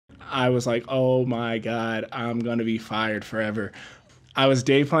I was like, oh my God, I'm going to be fired forever. I was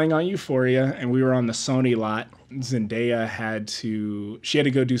day playing on Euphoria, and we were on the Sony lot. Zendaya had to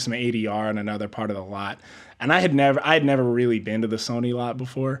go do some ADR on another part of the lot. And I had never really been to the Sony lot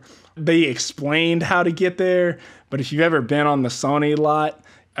before. They explained how to get there, but if you've ever been on the Sony lot,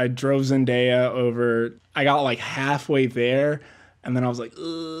 I drove Zendaya over. I got like halfway there, and then I was like,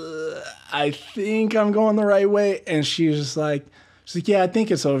 I think I'm going the right way. And she's like, yeah, I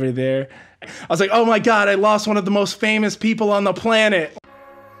think it's over there. I was like, oh my God, I lost one of the most famous people on the planet.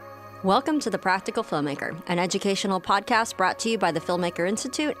 Welcome to The Practical Filmmaker, an educational podcast brought to you by the Filmmaker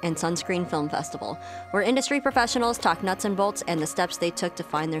Institute and Sunscreen Film Festival, where industry professionals talk nuts and bolts and the steps they took to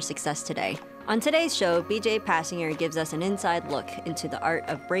find their success today. On today's show, Pasinger gives us an inside look into the art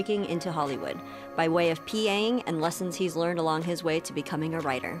of breaking into Hollywood by way of PAing and lessons he's learned along his way to becoming a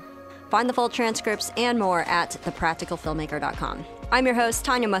writer. Find the full transcripts and more at thepracticalfilmmaker.com. I'm your host,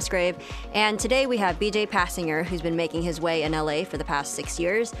 Tanya Musgrave, and today we have Pasinger, who's been making his way in LA for the past 6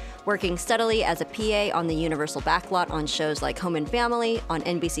 years, working steadily as a PA on the Universal backlot on shows like Home and Family, on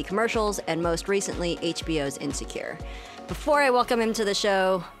NBC commercials, and most recently, HBO's Insecure. Before I welcome him to the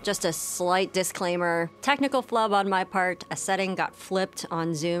show, just a slight disclaimer. Technical flub on my part. A setting got flipped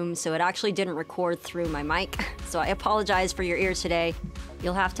on Zoom, so it actually didn't record through my mic. So I apologize for your ears today.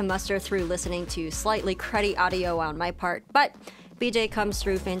 You'll have to muster through listening to slightly cruddy audio on my part, but BJ comes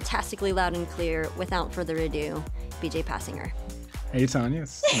through fantastically loud and clear. Without further ado, Pasinger. Hey, Tanya.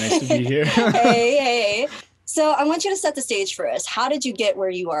 It's nice to be here. Hey. So I want you to set the stage for us. How did you get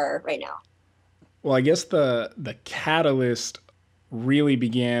where you are right now? Well, I guess the catalyst really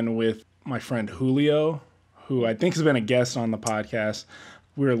began with my friend Julio, who I think has been a guest on the podcast.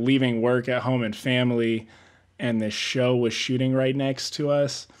 We were leaving work at Home and Family, and this show was shooting right next to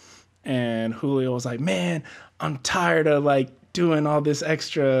us. And Julio was like, man, I'm tired of doing all this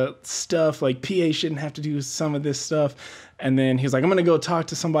extra stuff. PA shouldn't have to do some of this stuff. And then he was like, I'm going to go talk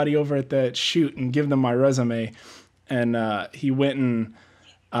to somebody over at that shoot and give them my resume. And he went and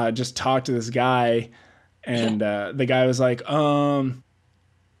just talked to this guy, and the guy was like, here,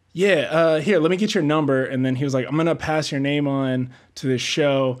 let me get your number. And then he was like, I'm going to pass your name on to this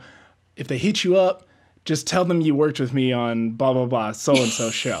show. If they hit you up, just tell them you worked with me on blah, blah, blah, so-and-so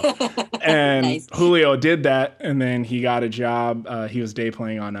show. And nice. Julio did that, and then he got a job. He was day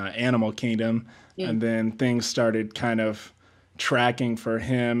playing on Animal Kingdom, and then things started kind of tracking for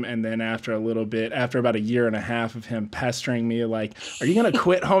him. And then after about a year and a half of him pestering me, like, are you going to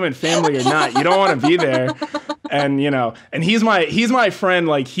quit Home and Family or not? You don't want to be there. And, and he's my friend.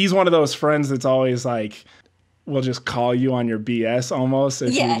 Like, he's one of those friends that's always like, will just call you on your BS almost.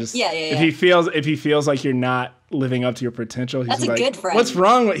 If If he feels like you're not living up to your potential, he's like, good friend. What's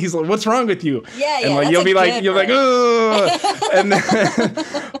wrong with you? And you'll be like, ugh. And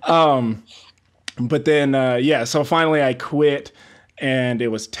then, but then, so finally I quit, and it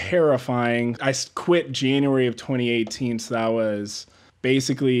was terrifying. I quit January of 2018, so that was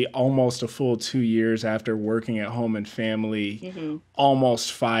basically almost a full 2 years after working at Home and Family,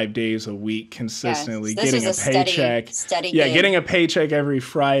 almost 5 days a week consistently, getting a paycheck. Steady getting a paycheck every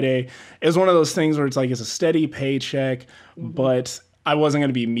Friday. It was one of those things where it's like, it's a steady paycheck, but I wasn't going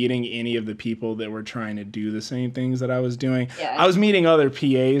to be meeting any of the people that were trying to do the same things that I was doing. Yeah. I was meeting other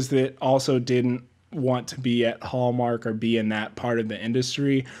PAs that also didn't want to be at Hallmark or be in that part of the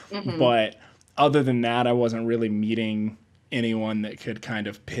industry. But other than that, I wasn't really meeting anyone that could kind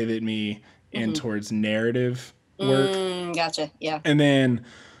of pivot me in towards narrative work. Gotcha. Yeah. And then,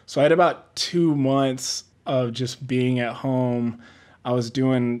 so I had about 2 months of just being at home. I was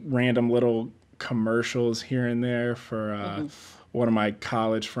doing random little commercials here and there for one of my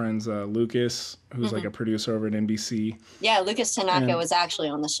college friends, Lucas, who's like a producer over at NBC. Yeah, Lucas Tanaka was actually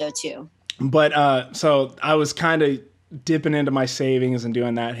on the show too. But so I was kind of dipping into my savings and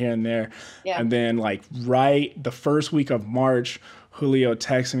doing that here and there. Yeah. And then right the first week of March, Julio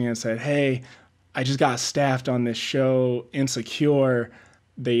texted me and said, hey, I just got staffed on this show, Insecure.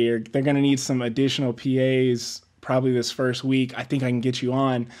 They're going to need some additional PAs probably this first week. I think I can get you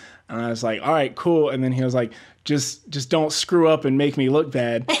on. And I was like, all right, cool. And then he was like, just don't screw up and make me look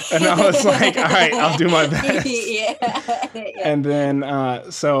bad. And I was like, all right, I'll do my best. And then,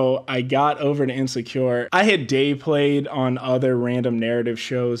 so I got over to Insecure. I had day played on other random narrative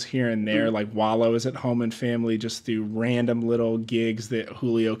shows here and there, like while I was at Home and Family, just through random little gigs that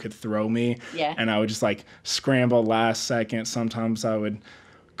Julio could throw me. Yeah. And I would just scramble last second. Sometimes I would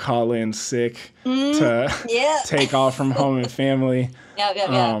call in sick to take off from Home and Family.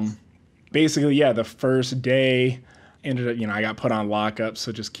 Basically, the first day ended up, I got put on lockup,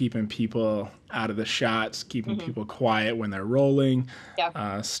 so just keeping people out of the shots, keeping people quiet when they're rolling,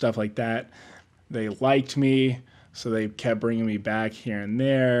 Yeah. stuff like that. They liked me, so they kept bringing me back here and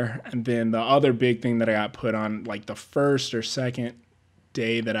there. And then the other big thing that I got put on, like the first or second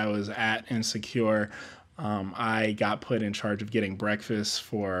day that I was at Insecure, I got put in charge of getting breakfast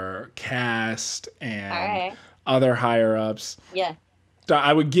for cast and other higher ups. Yeah. So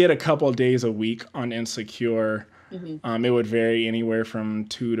I would get a couple of days a week on Insecure. It would vary anywhere from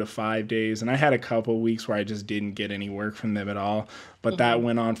 2 to 5 days. And I had a couple of weeks where I just didn't get any work from them at all. But that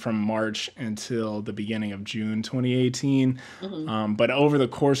went on from March until the beginning of June 2018. But over the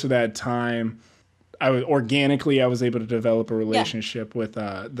course of that time, I was able to develop a relationship with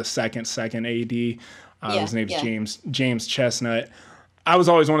the second AD. His name's James Chestnut. I was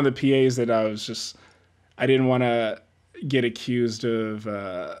always one of the PAs that I didn't want to get accused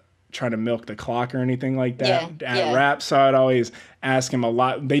of trying to milk the clock or anything like that at Rap. So I'd always ask him a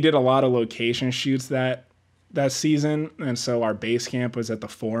lot. They did a lot of location shoots that season, and so our base camp was at the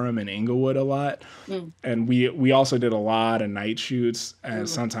Forum in Inglewood a lot. And we also did a lot of night shoots, and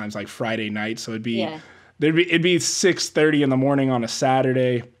sometimes like Friday nights. So it'd be 6:30 in the morning on a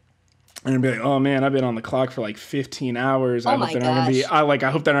Saturday. And I'd be like, oh man, I've been on the clock for like 15 hours. I hope they're not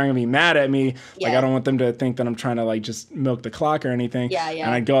gonna be mad at me. Yeah. Like I don't want them to think that I'm trying to like just milk the clock or anything. Yeah.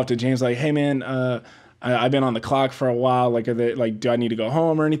 And I'd go up to James like, hey man, I've been on the clock for a while. Like, do I need to go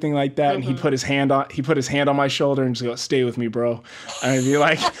home or anything like that? And he put his hand on my shoulder and just go, stay with me, bro. And I'd be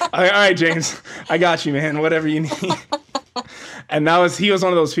like, all right, James, I got you, man. Whatever you need. And he was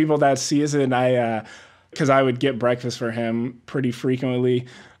one of those people that season because I would get breakfast for him pretty frequently.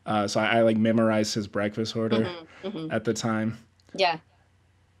 So I like memorized his breakfast order at the time. Yeah.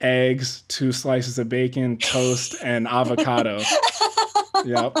 Eggs, 2 slices of bacon, toast, and avocado.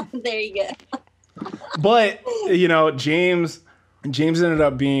 Yep. There you go. But, James ended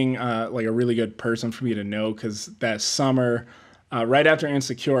up being like a really good person for me to know, because that summer, right after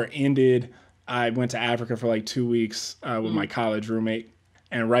Insecure ended, I went to Africa for like 2 weeks with my college roommate.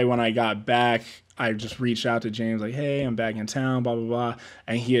 And right when I got back, I just reached out to James like, hey, I'm back in town, blah, blah, blah.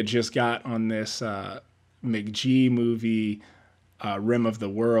 And he had just got on this McG movie, Rim of the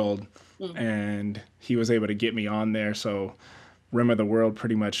World. And he was able to get me on there. So Rim of the World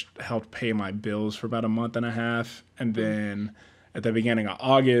pretty much helped pay my bills for about a month and a half. And then at the beginning of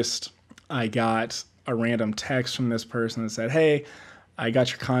August, I got a random text from this person that said, hey, I got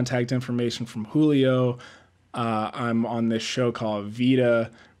your contact information from Julio. I'm on this show called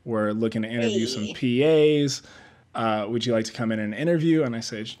Vida. We're looking to interview some PAs. Would you like to come in and interview? And I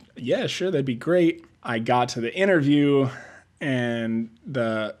said, yeah, sure, that'd be great. I got to the interview, and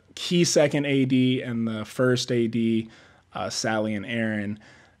the key second AD and the first AD, Sally and Aaron,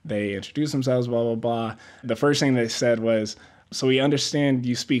 they introduced themselves, blah, blah, blah. The first thing they said was, so we understand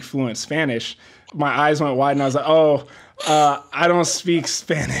you speak fluent Spanish. My eyes went wide, and I was like, oh, I don't speak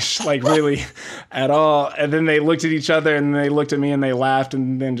Spanish, like really at all. And then they looked at each other, and they looked at me, and they laughed,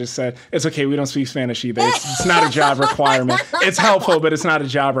 and then just said, it's okay, we don't speak Spanish either. It's not a job requirement. It's helpful, but it's not a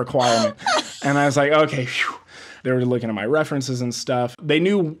job requirement. And I was like, okay, phew. They were looking at my references and stuff. They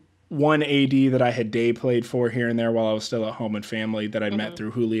knew one AD that I had day played for here and there while I was still at home and family that I met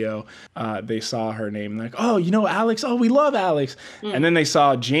through Julio. They saw her name, and they're like, oh, you know Alex? Oh, we love Alex. And then they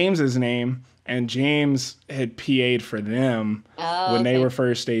saw James's name, and James had PA'd for them when they were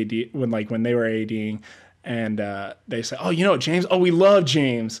first AD, when they were ADing. And they said, oh, you know James? Oh, we love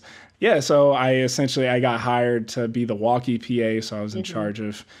James. Yeah, so I got hired to be the walkie PA, so I was in charge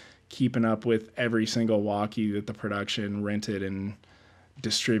of keeping up with every single walkie that the production rented and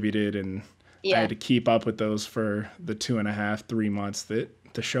distributed, and I had to keep up with those for the 2.5, 3 months that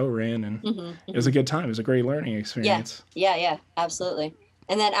the show ran, and it was a good time. It was a great learning experience. Yeah, absolutely.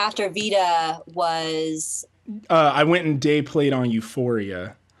 And then after Vida was... I went and day played on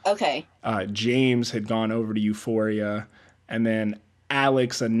Euphoria. Okay. James had gone over to Euphoria, and then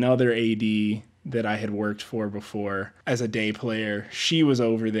Alex, another AD that I had worked for before as a day player, she was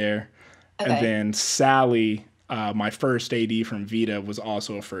over there. Okay. And then Sally, my first AD from Vida, was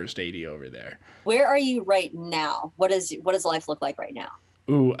also a first AD over there. Where are you right now? What does life look like right now?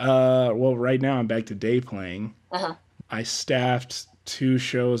 Well, right now I'm back to day playing. I staffed 2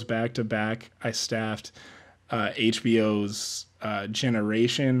 shows back to back. I staffed HBO's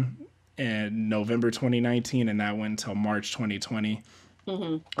Generation in November 2019, and that went until March 2020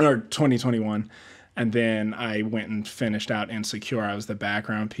 or 2021. And then I went and finished out Insecure. I was the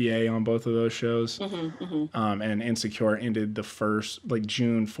background PA on both of those shows. And Insecure ended the first, like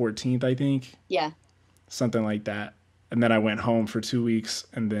June 14th, I think. Yeah. Something like that. And then I went home for 2 weeks,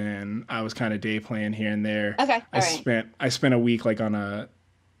 and then I was kind of day playing here and there. Okay. I spent a week like on a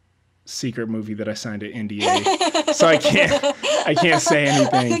secret movie that I signed an NDA, so I can't say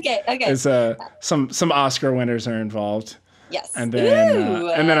anything. Okay. It's some Oscar winners are involved. Yes. And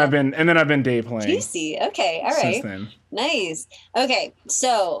then I've been day playing. Juicy. Okay. All right. Since then. Nice. Okay.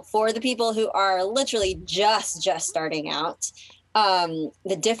 So for the people who are literally just starting out,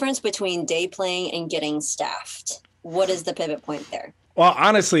 the difference between day playing and getting staffed, what is the pivot point there? Well,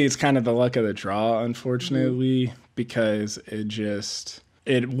 honestly, it's kind of the luck of the draw, unfortunately, because it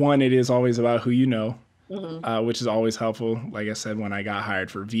is always about who you know, which is always helpful. Like I said, when I got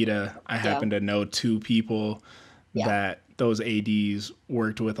hired for Vida, I happened to know 2 people that those ADs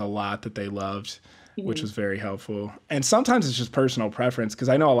worked with a lot that they loved, which was very helpful. And sometimes it's just personal preference, because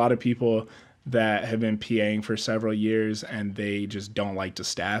I know a lot of people that have been PAing for several years and they just don't like to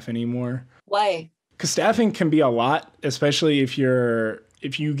staff anymore. Why? Because staffing can be a lot, especially if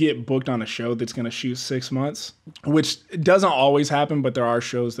you get booked on a show that's going to shoot 6 months, which doesn't always happen, but there are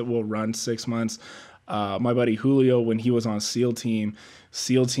shows that will run 6 months. My buddy Julio, when he was on SEAL Team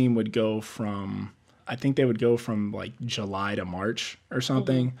would go from, I think they would go from like July to March or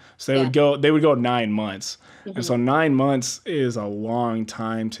something. So they would go 9 months. And so 9 months is a long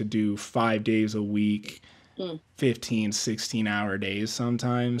time to do 5 days a week, 15, 16-hour days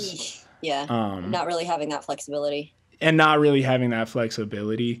sometimes. Yeah. Not really having that flexibility. And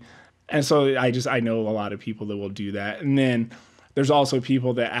so I know a lot of people that will do that. And then there's also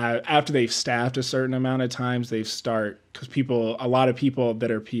people that after they've staffed a certain amount of times, because a lot of people that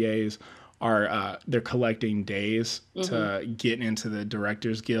are PAs are they're collecting days to get into the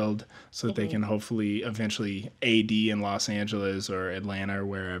Directors Guild so that they can hopefully eventually AD in Los Angeles or Atlanta or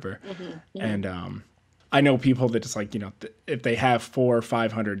wherever. And I know people that it's like, if they have 400 or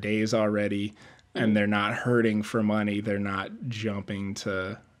 500 days already and they're not hurting for money, they're not jumping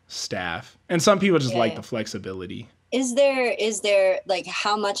to staff. And some people just like the flexibility. Is there like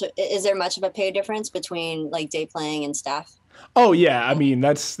is there much of a pay difference between like day playing and staff? Oh yeah, I mean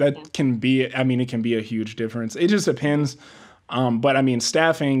it can be a huge difference. It just depends. But I mean,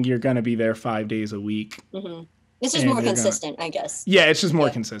 staffing, you're gonna be there 5 days a week. It's just more consistent, I guess. Yeah, it's just more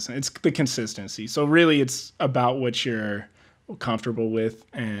consistent. It's the consistency. So really, it's about what you're comfortable with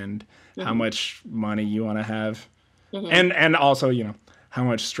and how much money you want to have, and also how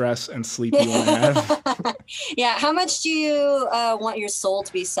much stress and sleep you want to have. Yeah, how much do you want your soul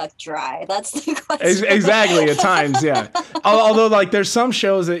to be sucked dry? That's the question. Exactly, at times, yeah. Although, like, there's some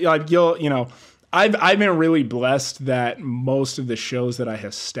shows that, like, I've been really blessed that most of the shows that I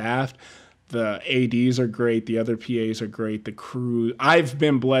have staffed, the ADs are great, the other PAs are great, the crew. I've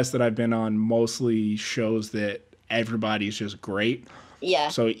been blessed that I've been on mostly shows that everybody's just great. Yeah.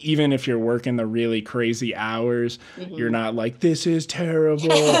 So even if you're working the really crazy hours, you're not like, this is terrible.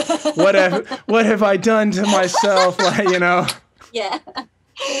 What have I done to myself? Yeah.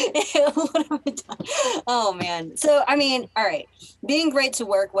 What have I done? Oh man. So I mean, all right, being great to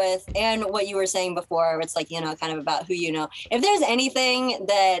work with, and what you were saying before, it's like kind of about who you know. If there's anything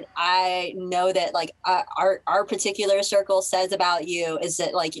that I know that like our particular circle says about you, is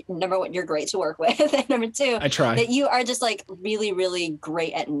that like number one, you're great to work with, and number two, I try. That you are just like really, really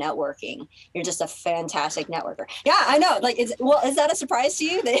great at networking. You're just a fantastic networker. Yeah, I know. Like, is that a surprise to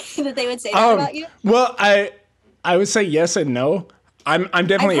you that they would say that about you? Well, I would say yes and no. I'm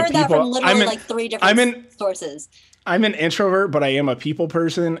definitely I've heard a people. that from literally like 3 different sources. I'm an introvert, but I am a people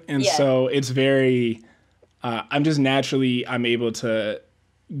person, and so it's very. I'm just naturally able to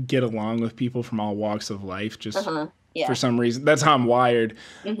get along with people from all walks of life. Just for some reason, that's how I'm wired,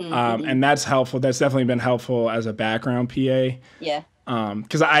 and that's helpful. That's definitely been helpful as a background PA. Yeah.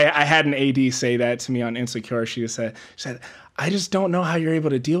 Because I had an AD say that to me on Insecure. She said, I just don't know how you're able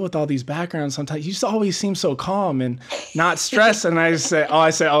to deal with all these backgrounds sometimes. You just always seem so calm and not stressed. And I said,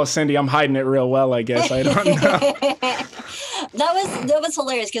 oh, Cindy, I'm hiding it real well, I guess. I don't know. That was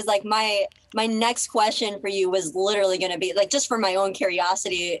hilarious, because like my next question for you was literally going to be like, just for my own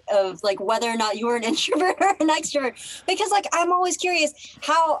curiosity of like whether or not you were an introvert or an extrovert, because like I'm always curious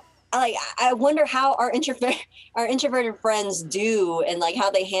how. Like, I wonder how our introverted friends do, and like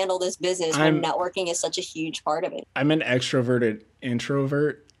how they handle this business when networking is such a huge part of it. I'm an extroverted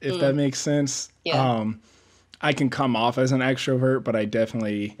introvert, if that makes sense. Yeah. I can come off as an extrovert, but I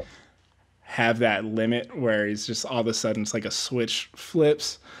definitely have that limit where it's just all of a sudden it's like a switch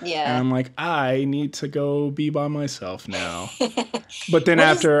flips. Yeah. And I'm like, I need to go be by myself now. But then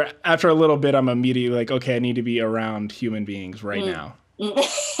after a little bit, I'm immediately like, okay, I need to be around human beings right now.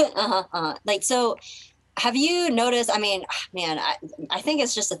 Like, so Have you noticed, I mean, man, I think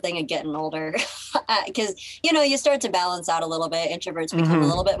it's just a thing of getting older because, you know, you start to balance out a little bit. Introverts become a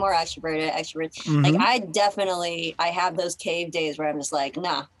little bit more extroverted, extroverts. Like I have those cave days where I'm just like,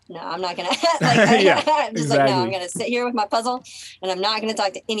 nah, no, I'm not going to I'm just like, no, I'm going to sit here with my puzzle and I'm not going to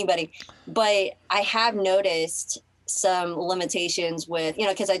talk to anybody. But I have noticed some limitations with, you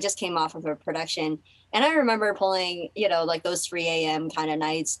know, because I just came off of a production and I remember pulling, you know, like those 3 a.m. kind of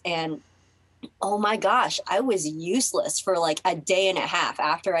nights and oh my gosh, I was useless for like a day and a half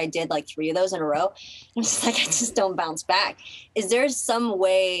after I did like 3 of those in a row. I'm just like, I just don't bounce back. Is there some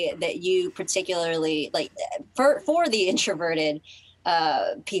way that you particularly like for the introverted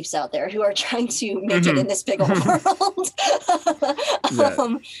peeps out there who are trying to make it in this big old world?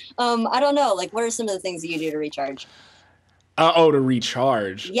 I don't know. Like, what are some of the things that you do to recharge? To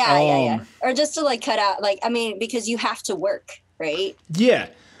recharge. Yeah. Or just to like cut out, like, I mean, because you have to work, right? Yeah.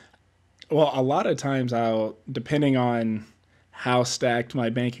 Well, a lot of times depending on how stacked my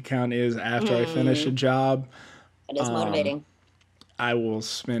bank account is after I finish a job. It is motivating. I'll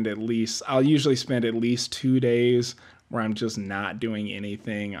usually spend at least 2 days where I'm just not doing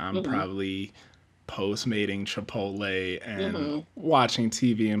anything. I'm probably Postmating Chipotle and watching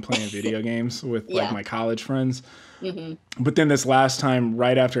TV and playing video games with like my college friends. But then this last time,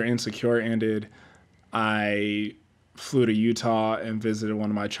 right after Insecure ended, I flew to Utah and visited one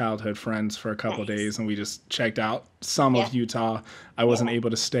of my childhood friends for a couple of days, and we just checked out some of Utah. I wasn't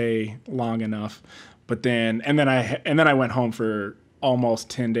able to stay long enough, but then I went home for almost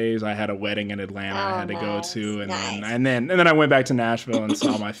 10 days. I had a wedding in Atlanta I had to go to, and then I went back to Nashville and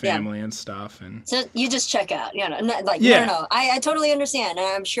saw my family and stuff. And so you just check out, you know, like no, I totally understand, and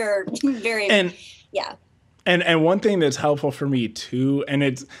I'm sure And one thing that's helpful for me too, and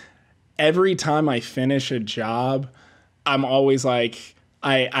it's every time I finish a job, I'm always like,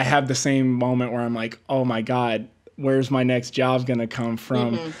 I have the same moment where I'm like, oh my God, where's my next job going to come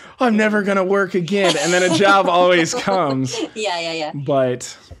from? I'm never going to work again. And then a job always comes. Yeah.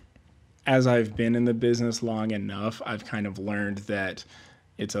 But as I've been in the business long enough, I've kind of learned that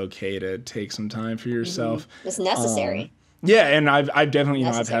it's okay to take some time for yourself. It's necessary. Yeah, and I've definitely, you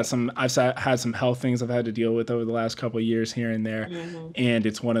know, I've had some health things I've had to deal with over the last couple of years here and there. And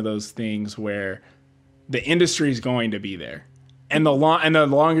it's one of those things where the industry is going to be there. And the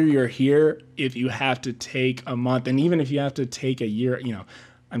longer you're here, if you have to take a month, and even if you have to take a year, you know,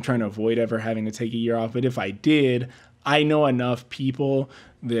 I'm trying to avoid ever having to take a year off. But if I did, I know enough people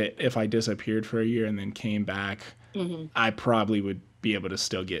that if I disappeared for a year and then came back, I probably would be able to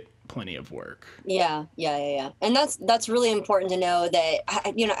still get plenty of work. Yeah. And that's really important to know that,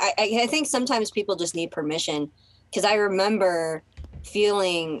 I think sometimes people just need permission, because I remember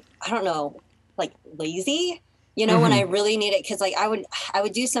feeling, I don't know, like lazy, you know, when I really need it. Cause like I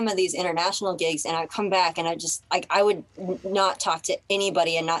would do some of these international gigs and I'd come back and I just like, I would not talk to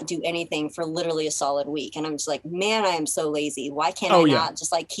anybody and not do anything for literally a solid week. And I'm just like, man, I am so lazy. Why can't I not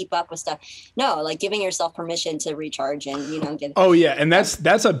just like keep up with stuff? No, like giving yourself permission to recharge and, you know, get. Oh yeah. And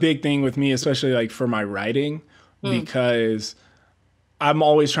that's a big thing with me, especially like for my writing, because I'm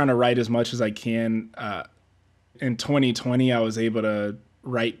always trying to write as much as I can. In 2020, I was able to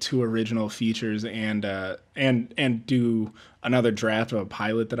write 2 original features and do another draft of a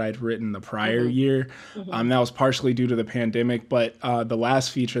pilot that I'd written the prior year. That was partially due to the pandemic, but the last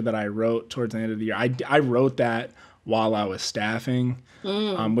feature that I wrote towards the end of the year, I wrote that while I was staffing,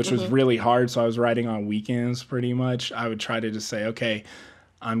 which was really hard. So I was writing on weekends pretty much. I would try to just say, okay,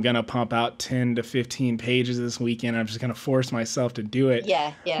 I'm going to pump out 10 to 15 pages this weekend. I'm just going to force myself to do it.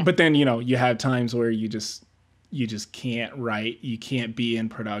 Yeah. But then, you know, you have times where you just can't write. You can't be in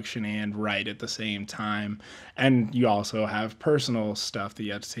production and write at the same time. And you also have personal stuff that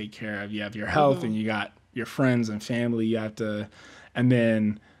you have to take care of. You have your health and you got your friends and family you have to. And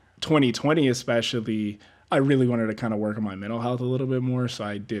then 2020 especially, I really wanted to kind of work on my mental health a little bit more. So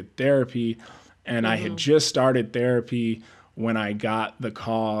I did therapy, and I had just started therapy when I got the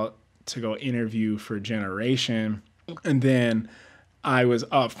call to go interview for Generation. And then I was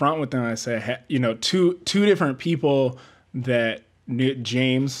up front with them. I said, you know, two different people that knew,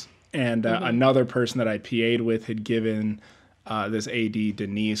 James and another person that I PA'd with, had given this AD,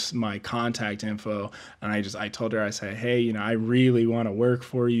 Denise, my contact info. And I told her, I said, hey, you know, I really want to work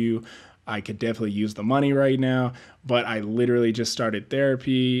for you. I could definitely use the money right now, but I literally just started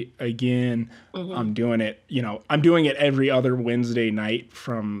therapy again. I'm doing it every other Wednesday night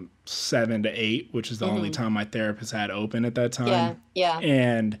from 7 to 8, which is the only time my therapist had open at that time. Yeah.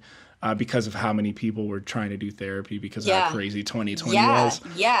 And because of how many people were trying to do therapy because of how crazy 2020 was.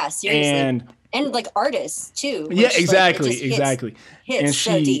 Yeah, seriously. And like artists too. Yeah, exactly. Hits and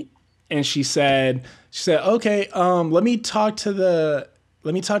so deep. and she said, okay, let me talk to the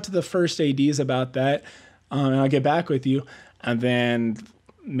first ADs about that, and I'll get back with you. And then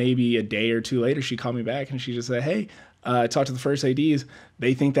maybe a day or two later, she called me back and she just said, hey, talk to the first ADs.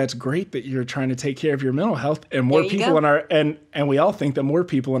 They think that's great that you're trying to take care of your mental health, and more people in our and we all think that more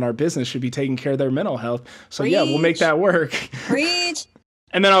people in our business should be taking care of their mental health. So yeah, we'll make that work. Preach.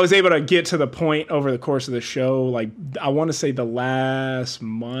 And then I was able to get to the point over the course of the show. Like, I want to say the last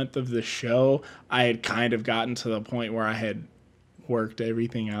month of the show, I had kind of gotten to the point where I had worked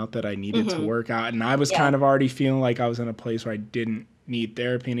everything out that I needed to work out, and I was kind of already feeling like I was in a place where I didn't need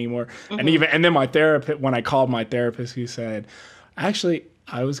therapy anymore. And then my therapist, when I called my therapist, he said, actually,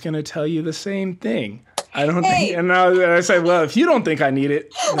 I was going to tell you the same thing. I don't think, and I said, well, if you don't think I need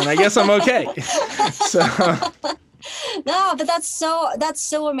it, then I guess I'm okay. So no, but that's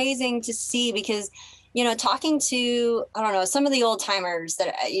so amazing to see, because, you know, talking to, I don't know, some of the old timers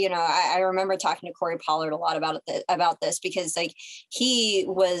that, you know, I remember talking to Corey Pollard a lot about this, because like he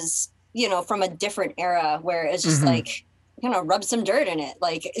was, you know, from a different era where it's just like, you know, rub some dirt in it.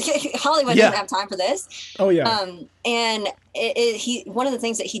 Like Hollywood doesn't have time for this. Oh yeah. And he, one of the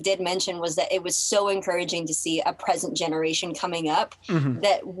things that he did mention was that it was so encouraging to see a present generation coming up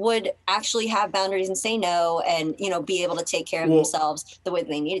that would actually have boundaries and say no, and, you know, be able to take care of themselves the way that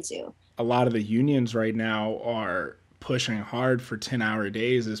they needed to. A lot of the unions right now are pushing hard for 10-hour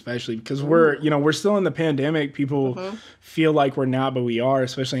days, especially because we're still in the pandemic. People feel like we're not, but we are,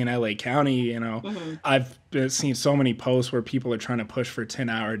 especially in LA County. You know, I've seen so many posts where people are trying to push for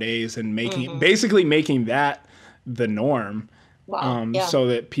 10-hour days and basically making that the norm. Wow. So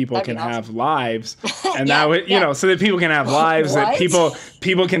that people can have lives, and that would, you know, so that people can have lives, that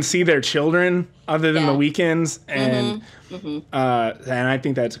people can see their children other than the weekends, and and I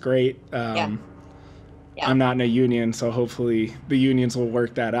think that's great. I'm not in a union, so hopefully the unions will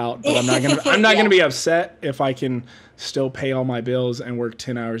work that out. But I'm not gonna be upset if I can still pay all my bills and work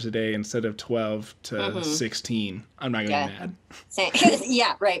 10 hours a day instead of 12 to 16. I'm not gonna be mad.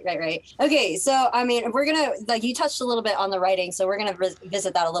 Yeah, right. Okay, so I mean, we're gonna, like, you touched a little bit on the writing, so we're gonna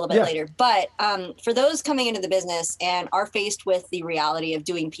visit that a little bit later. But for those coming into the business and are faced with the reality of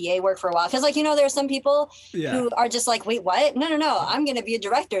doing PA work for a while, because, like, you know, there are some people who are just like, wait, what? No, I'm gonna be a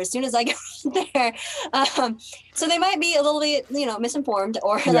director as soon as I get there. So they might be a little bit, you know, misinformed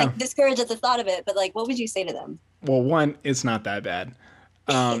or like discouraged at the thought of it. But like, what would you say to them? Well, one, it's not that bad.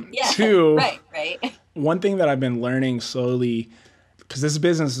 Two, right. One thing that I've been learning slowly, because this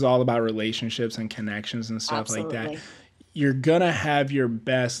business is all about relationships and connections and stuff like that. You're going to have your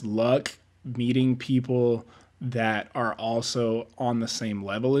best luck meeting people that are also on the same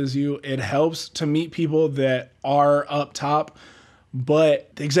level as you. It helps to meet people that are up top,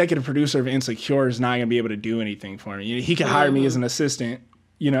 but the executive producer of Insecure is not going to be able to do anything for me. He could hire me as an assistant.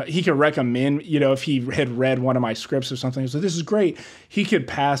 You know, he could recommend, you know, if he had read one of my scripts or something, so this is great. He could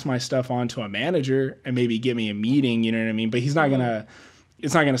pass my stuff on to a manager and maybe get me a meeting, you know what I mean? But he's not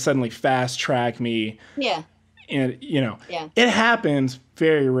it's not gonna suddenly fast track me. Yeah. And, you know, it happens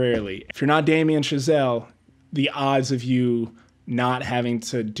very rarely. If you're not Damien Chazelle, the odds of you not having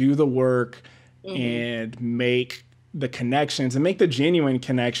to do the work and make the connections and make the genuine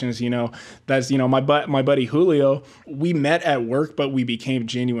connections, you know, that's, you know, my buddy Julio, we met at work, but we became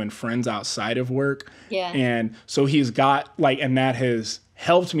genuine friends outside of work. Yeah. And so he's got like, and that has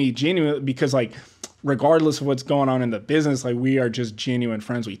helped me genuinely, because like, regardless of what's going on in the business, like, we are just genuine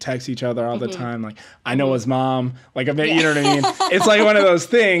friends. We text each other all the time. Like, I know his mom, like, I mean, you know what I mean? It's like one of those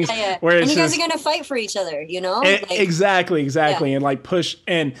things where it's, and you guys are going to fight for each other, you know? Exactly. And like push,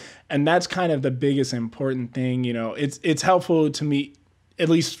 and that's kind of the biggest important thing, you know. It's helpful to meet, at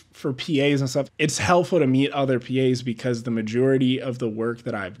least for PAs and stuff, it's helpful to meet other PAs, because the majority of the work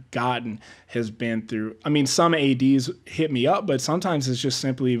that I've gotten has been through, I mean, some ADs hit me up, but sometimes it's just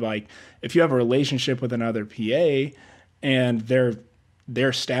simply like, if you have a relationship with another PA and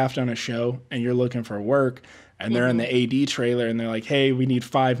they're staffed on a show and you're looking for work and they're in the AD trailer and they're like, hey, we need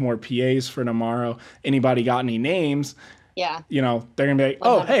 5 more PAs for tomorrow. Anybody got any names? Yeah. You know, they're going to be like,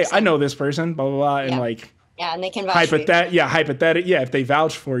 oh, 100%. Hey, I know this person, blah, blah, blah. And like, yeah, and they can vouch for you. Hypothetically, yeah, if they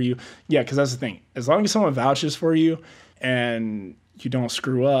vouch for you. Yeah, because that's the thing. As long as someone vouches for you and you don't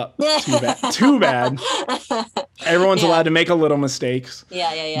screw up too bad, everyone's allowed to make a little mistakes.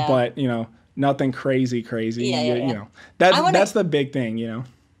 Yeah. But, you know, nothing crazy. You know, that's the big thing, you know.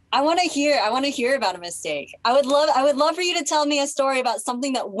 I want to hear about a mistake. I would love for you to tell me a story about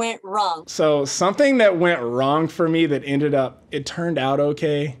something that went wrong. So something that went wrong for me that it turned out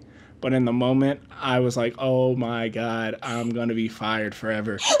okay. But in the moment, I was like, oh my God, I'm going to be fired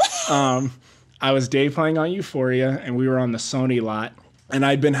forever. I was day playing on Euphoria, and we were on the Sony lot. And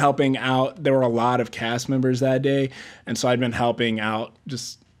I'd been helping out. There were a lot of cast members that day. And so I'd been helping out,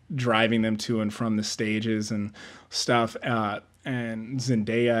 just driving them to and from the stages and stuff. And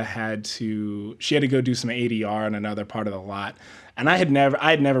Zendaya had to go do some ADR in another part of the lot. And I had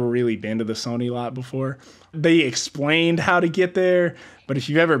never really been to the Sony lot before. They explained how to get there, but if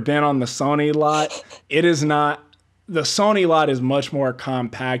you've ever been on the Sony lot, it is not. The Sony lot is much more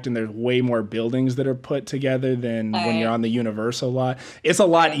compact, and there's way more buildings that are put together than when you're on the Universal lot. It's a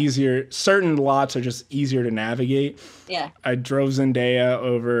lot easier. Certain lots are just easier to navigate. Yeah. I drove Zendaya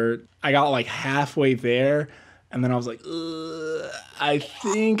over. I got like halfway there, and then I was like, I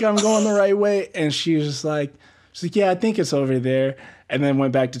think I'm going the right way. And she was just like, yeah, I think it's over there. And then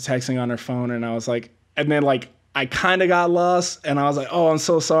went back to texting on her phone, and I was like, and then like, I kind of got lost, and I was like, "Oh, I'm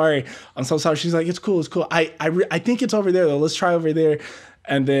so sorry. I'm so sorry." She's like, "It's cool. It's cool. I think it's over there, though. Let's try over there."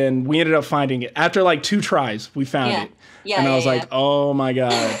 And then we ended up finding it. After like 2 tries, we found it. Yeah, and I was like, "Oh my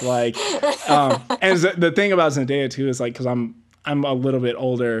God!" Like, and the thing about Zendaya too is like, because I'm a little bit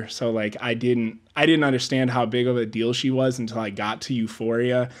older, so like I didn't understand how big of a deal she was until I got to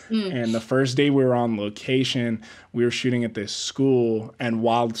Euphoria. And the first day we were on location, we were shooting at this school, and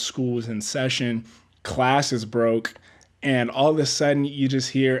while the school was in session, classes broke, and all of a sudden you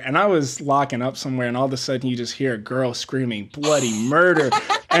just hear, and I was locking up somewhere, and all of a sudden you just hear a girl screaming bloody murder.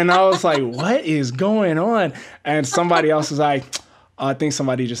 And I was like, what is going on? And somebody else was like, oh, I think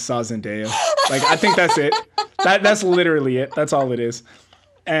somebody just saw Zendaya. Like, I think that's it. That's literally it. That's all it is.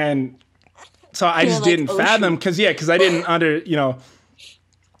 And so I just didn't fathom, because I didn't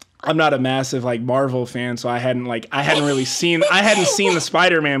I'm not a massive like Marvel fan, so I hadn't seen the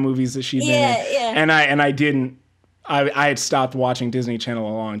Spider-Man movies that she'd been in. Yeah. And I had stopped watching Disney Channel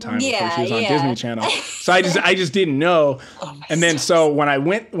a long time before she was on Disney Channel. So I just didn't know. And then so when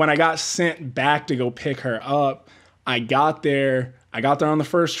I got sent back to go pick her up, I got there on the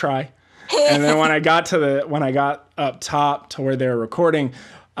first try. And then when I got up top to where they were recording,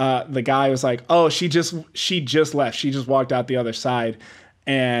 the guy was like, "Oh, she just left. She just walked out the other side."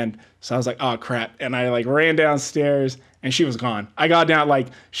 And so I was like, oh crap. And I like ran downstairs, and she was gone. I got down, like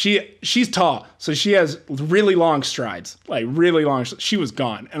she's tall, so she has really long strides, like really long. She was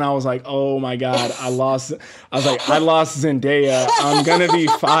gone. And I was like, oh my God, I lost Zendaya. I'm going to be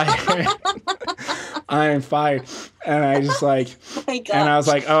fired. I am fired. And I just like, and I was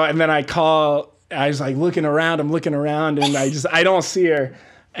like, oh, and then I was like looking around, and I don't see her.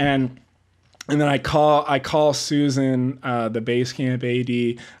 And then I call Susan, the base camp AD,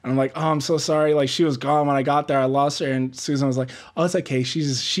 and I'm like, oh, I'm so sorry. Like, she was gone when I got there. I lost her. And Susan was like, oh, it's okay.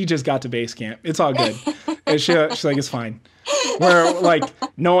 She just got to base camp. It's all good. And she's like, it's fine. Where like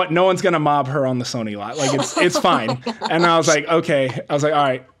no one's gonna mob her on the Sony lot. Like it's fine. And I was like, okay. I was like, all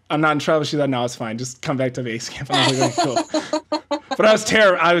right, I'm not in trouble. She's like, no, it's fine. Just come back to base camp. And I was like, cool. But I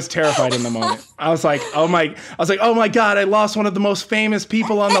was terrified in the moment. I was like, oh my God, I lost one of the most famous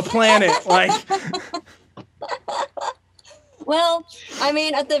people on the planet. Like, well, I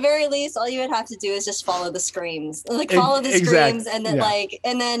mean, at the very least, all you would have to do is just follow the screams, screams, and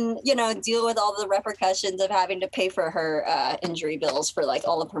then deal with all the repercussions of having to pay for her injury bills for like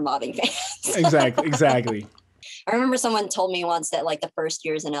all of her mobbing fans. Exactly. I remember someone told me once that like the first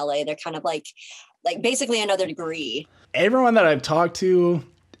years in LA, they're kind of like basically another degree. Everyone that I've talked to,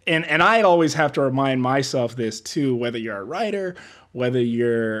 and I always have to remind myself this too, whether you're a writer, whether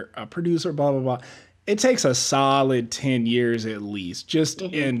you're a producer, blah, blah, blah, it takes a solid 10 years at least, just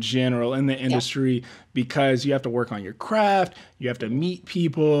in general in the industry, because you have to work on your craft, you have to meet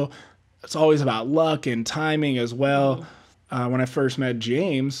people. It's always about luck and timing as well. When I first met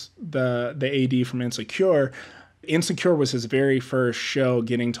James, the AD from Insecure was his very first show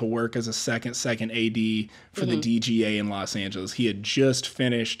getting to work as a second AD for the DGA in Los Angeles. He had just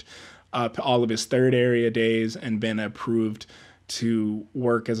finished all of his third area days and been approved to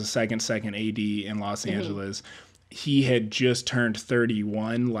work as a second AD in Los Angeles. He had just turned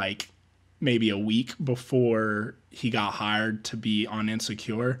 31, like maybe a week before he got hired to be on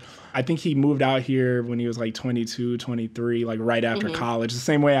Insecure. I think he moved out here when he was like 22, 23, like right after college, the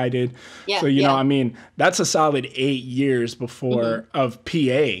same way I did. Yeah, so, you know, I mean, that's a solid 8 years before of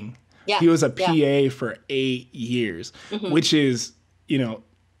PAing. Yeah, he was a PA for 8 years, which is, you know,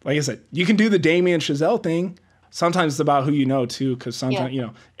 like I said, you can do the Damien Chazelle thing. Sometimes it's about who you know too, because sometimes, you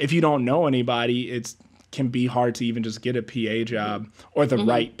know, if you don't know anybody, it can be hard to even just get a PA job or the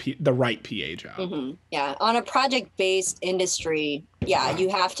right PA job. Yeah, on a project-based industry, you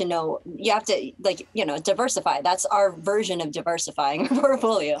have to like, you know, diversify. That's our version of diversifying our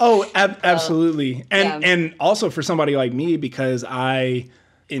portfolio. Oh, absolutely. And also for somebody like me, because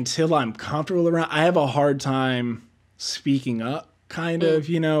until I'm comfortable around, I have a hard time speaking up. kind of,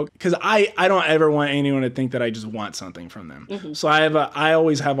 you know, because I don't ever want anyone to think that I just want something from them. So I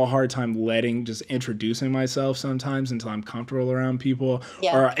always have a hard time just introducing myself sometimes until I'm comfortable around people,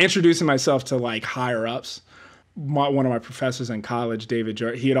 or introducing myself to like higher ups. One of my professors in college, David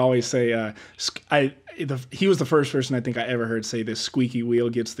George, he'd always say, he was the first person I think I ever heard say this: squeaky wheel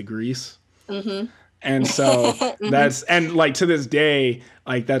gets the grease. And so and like to this day,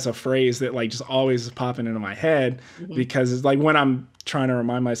 like that's a phrase that like just always is popping into my head, because it's like when I'm trying to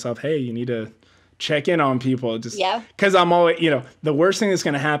remind myself, hey, you need to check in on people, just because I'm always, you know, the worst thing that's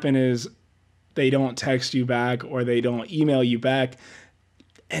going to happen is they don't text you back or they don't email you back.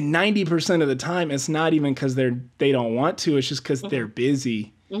 And 90% of the time, it's not even because they don't want to. It's just because they're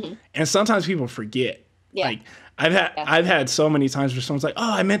busy. And sometimes people forget. Like I've had so many times where someone's like,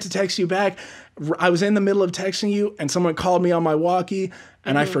 "Oh, I meant to text you back. I was in the middle of texting you, and someone called me on my walkie,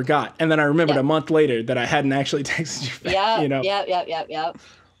 and I forgot. And then I remembered a month later that I hadn't actually texted you back." You know? Yeah.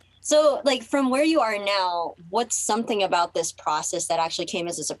 So, like, from where you are now, what's something about this process that actually came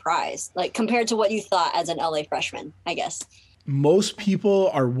as a surprise, like compared to what you thought as an LA freshman, I guess? Most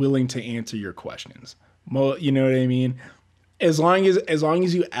people are willing to answer your questions. You know what I mean? As long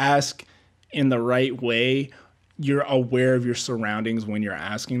as you ask in the right way, you're aware of your surroundings when you're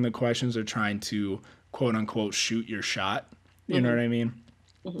asking the questions, or trying to quote unquote shoot your shot. You know what I mean?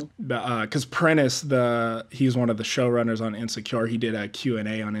 Because Prentice, he's one of the showrunners on Insecure. He did a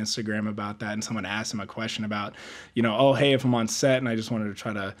Q&A on Instagram about that, and someone asked him a question about, you know, oh, hey, if I'm on set and I just wanted to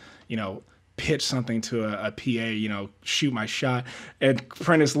try to, you know, pitch something to a PA, you know, shoot my shot. And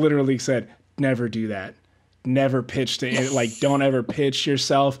Prentice literally said, never do that. Never pitch to, like, don't ever pitch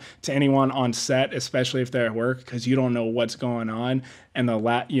yourself to anyone on set, especially if they're at work, because you don't know what's going on. And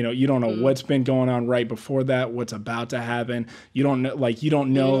you know, you don't know what's been going on right before that, what's about to happen. You don't know, like, you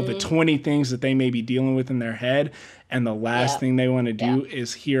don't know the 20 ththings that they may be dealing with in their head. And the last thing they want to do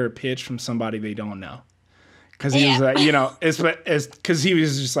is hear a pitch from somebody they don't know. Because he was, you know, because he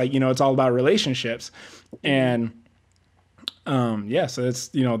was just like, you know, it's all about relationships. And so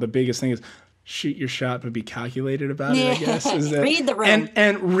it's, you know, the biggest thing is shoot your shot, but be calculated about it, I guess. Read the room.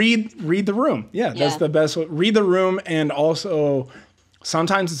 And read the room. Yeah, that's the best way. Read the room. And also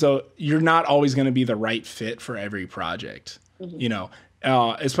sometimes you're not always going to be the right fit for every project, you know,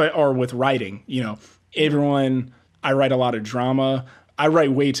 or with writing, you know, I write a lot of drama. I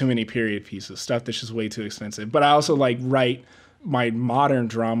write way too many period pieces, stuff that's just way too expensive. But I also write, my modern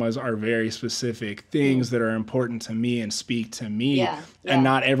dramas are very specific things that are important to me and speak to me. And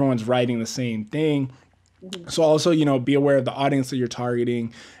not everyone's writing the same thing. So also, you know, be aware of the audience that you're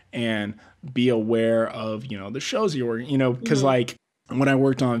targeting, and be aware of, you know, the shows you're working, you know, because like when I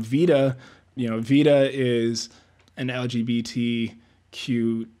worked on Vida, you know, Vida is an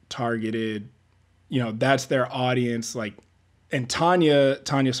LGBTQ targeted, you know, that's their audience. Like, and Tanya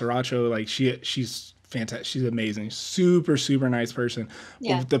Sriracha, like she's fantastic. She's amazing. Super, super nice person.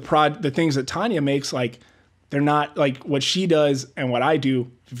 Yeah. The things that Tanya makes, like, they're not like what she does and what I do,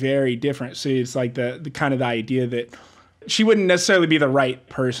 very different. So it's like the kind of the idea that she wouldn't necessarily be the right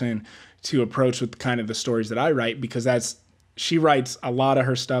person to approach with kind of the stories that I write, because she writes a lot of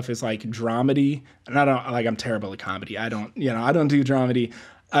her stuff is like dramedy. And I'm terrible at comedy. I don't do dramedy.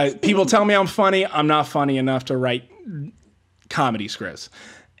 People tell me I'm funny. I'm not funny enough to write comedy scripts.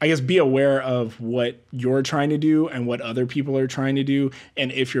 I guess be aware of what you're trying to do and what other people are trying to do,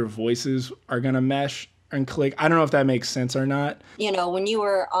 and if your voices are going to mesh and click. I don't know if that makes sense or not. You know, when you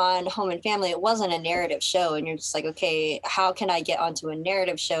were on Home and Family, it wasn't a narrative show, and you're just like, okay, how can I get onto a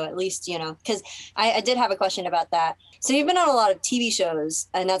narrative show at least, you know, because I did have a question about that. So you've been on a lot of TV shows,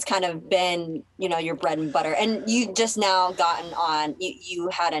 and that's kind of been, you know, your bread and butter, and you just now gotten on, you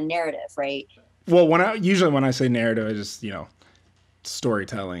had a narrative, right? Well, when I say narrative, I just, you know,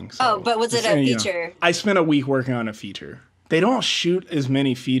 storytelling. So but was it a feature? You know, I spent a week working on a feature. They don't shoot as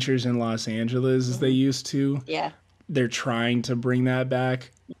many features in Los Angeles as they used to. Yeah. They're trying to bring that back.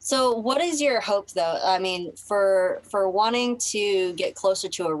 So what is your hope, though? I mean, for wanting to get closer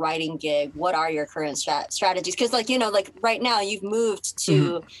to a writing gig, what are your current strategies? Because, like, you know, like right now you've moved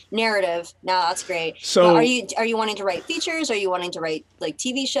to narrative. Now that's great. So are you wanting to write features? Are you wanting to write like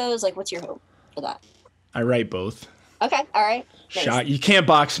TV shows? Like, what's your hope for that? I write both. Okay. All right. Shot. You can't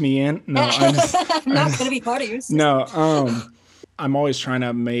box me in. No, I'm not going to be part of you. No. I'm always trying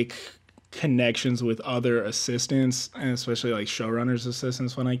to make connections with other assistants, and especially like showrunners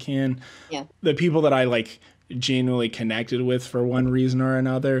assistants when I can. Yeah. The people that I like genuinely connected with for one reason or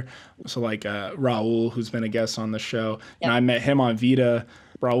another. So like Raul, who's been a guest on the show, and I met him on Vida.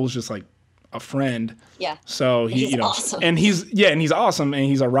 Raul's just like a friend. Yeah. So he's awesome. and he's awesome, and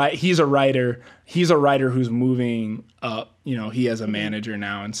he's a writer. He's a writer who's moving up. He has a manager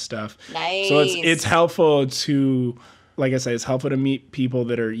now and stuff. Nice. So it's helpful to, like I said, it's helpful to meet people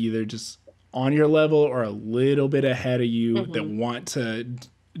that are either just on your level or a little bit ahead of you that want to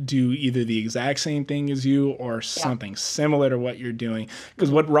do either the exact same thing as you or something similar to what you're doing.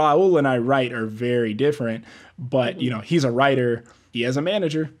 Because what Raul and I write are very different, but he's a writer. He has a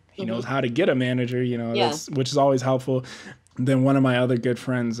manager. He knows how to get a manager, which is always helpful. Then one of my other good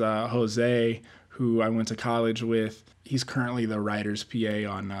friends, Jose, who I went to college with, he's currently the writer's PA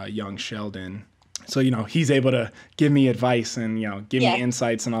on Young Sheldon. So, he's able to give me advice and, give me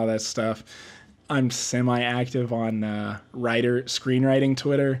insights and all that stuff. I'm semi-active on screenwriting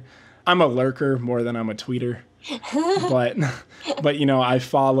Twitter. I'm a lurker more than I'm a tweeter. but I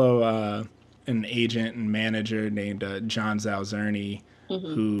follow an agent and manager named John Zalzerny,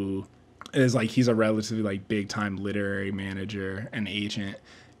 who is he's a relatively big-time literary manager and agent.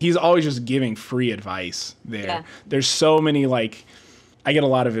 He's always just giving free advice there. Yeah. There's so many, I get a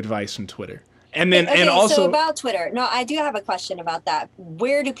lot of advice from Twitter. And then, and also so about Twitter. No, I do have a question about that.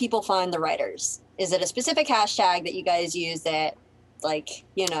 Where do people find the writers? Is it a specific hashtag that you guys use that,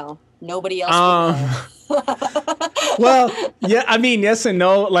 nobody else? Well, yeah, I mean, yes and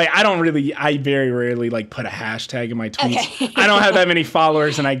no. I very rarely put a hashtag in my tweets. Okay. I don't have that many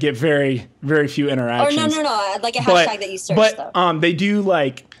followers, and I get very, very few interactions. Or no, like a hashtag that you search. But they do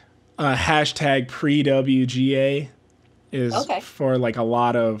hashtag pre-WGA. Is for a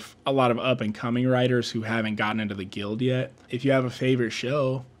lot of up and coming writers who haven't gotten into the guild yet. If you have a favorite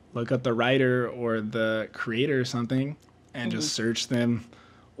show, look up the writer or the creator or something and just search them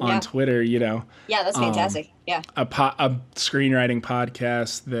on Twitter, Yeah, that's fantastic. Yeah. A screenwriting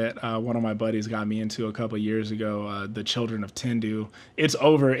podcast that one of my buddies got me into a couple of years ago, The Children of Tendu. It's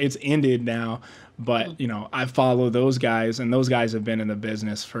over. It's ended now. But, I follow those guys, and those guys have been in the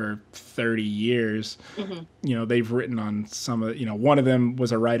business for 30 years. They've written on some of, one of them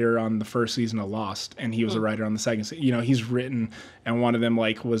was a writer on the first season of Lost, and he was a writer on the second season. He's written, and one of them,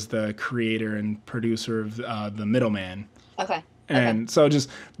 was the creator and producer of The Middleman. Okay. And so just,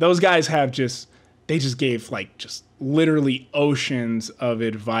 those guys have they just gave just literally oceans of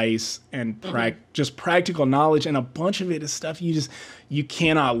advice and just practical knowledge, and a bunch of it is stuff you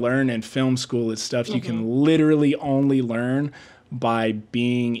cannot learn in film school. It's stuff you can literally only learn by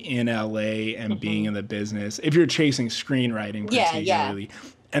being in LA and being in the business. If you're chasing screenwriting particularly.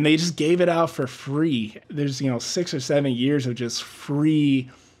 And they just gave it out for free. There's 6 or 7 years of just free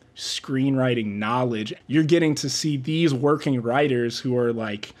screenwriting knowledge. You're getting to see these working writers who are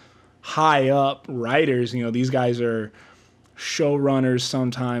high up writers. These guys are showrunners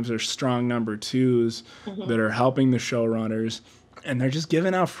sometimes, or strong number twos that are helping the showrunners, and they're just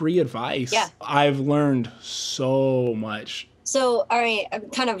giving out free advice. Yeah. I've learned so much. So, all right, I'm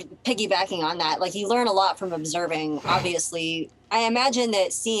kind of piggybacking on that. You learn a lot from observing, obviously. I imagine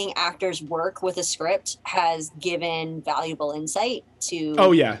that seeing actors work with a script has given valuable insight to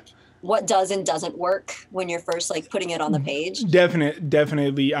what does and doesn't work when you're first putting it on the page.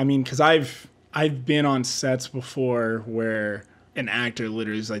 Definitely. I mean, because I've been on sets before where an actor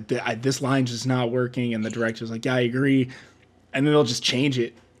literally is this line's just not working, and the director's yeah, I agree, and then they'll just change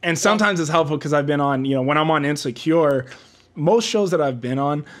it. And sometimes it's helpful because I've been on, when I'm on Insecure, most shows that I've been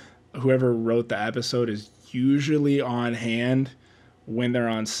on, whoever wrote the episode is usually on hand when they're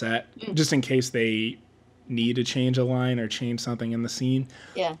on set, just in case they need to change a line or change something in the scene.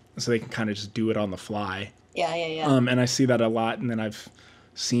 Yeah. So they can kind of just do it on the fly. Yeah. And I see that a lot. And then I've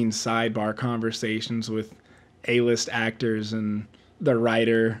seen sidebar conversations with A-list actors and the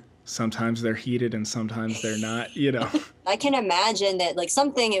writer. Sometimes they're heated and sometimes they're not, I can imagine that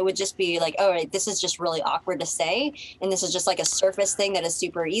something, it would just be all right, this is just really awkward to say, and this is just a surface thing that is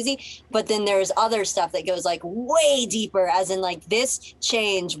super easy. But then there's other stuff that goes way deeper, as in this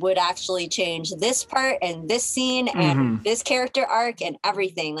change would actually change this part and this scene and this character arc and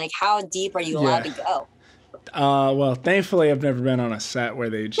everything. How deep are you allowed to go? Well, thankfully I've never been on a set where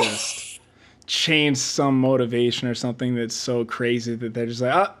they just change some motivation or something that's so crazy that they're just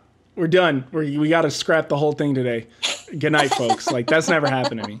we're done. We got to scrap the whole thing today. Good night, folks. That's never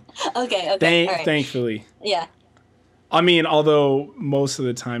happened to me. Okay. All right. Thankfully. Yeah. I mean, although most of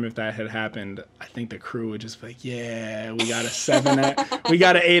the time, if that had happened, I think the crew would just be yeah, we got we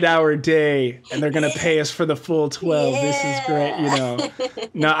got an 8-hour day, and they're gonna pay us for the full 12. Yeah. This is great,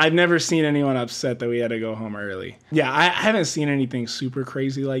 No, I've never seen anyone upset that we had to go home early. Yeah, I haven't seen anything super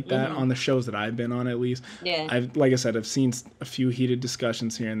crazy like that on the shows that I've been on, at least. Yeah. Like I said, I've seen a few heated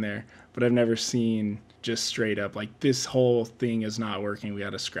discussions here and there, but I've never seen just straight up like, this whole thing is not working. We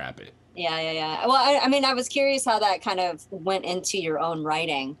got to scrap it. Yeah. Well, I mean, I was curious how that kind of went into your own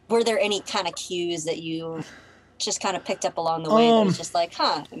writing. Were there any kind of cues that you just kind of picked up along the way that was just like,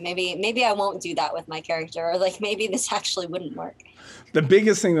 maybe I won't do that with my character, or like maybe this actually wouldn't work? The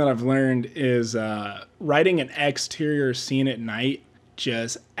biggest thing that I've learned is writing an exterior scene at night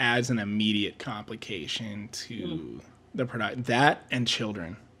just adds an immediate complication to the product. That and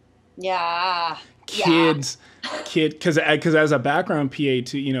children. Yeah. Kids, because as a background PA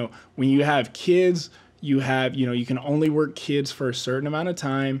too, you know, when you have kids, you have, you know, you can only work kids for a certain amount of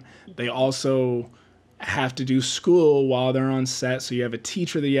time. They also have to do school while they're on set. So you have a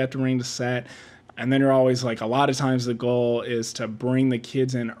teacher that you have to bring to set. And then you're always like, a lot of times the goal is to bring the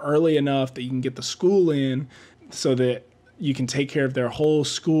kids in early enough that you can get the school in so that you can take care of their whole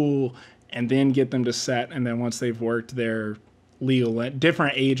school and then get them to set. And then once they've worked their legal,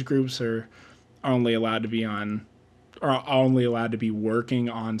 different age groups are only allowed to be working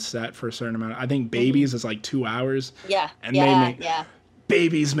on set for a certain amount. I think babies is like 2 hours. Yeah. And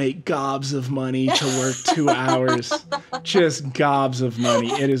babies make gobs of money to work 2 hours. Just gobs of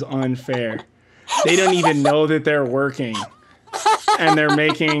money. It is unfair. They don't even know that they're working. And they're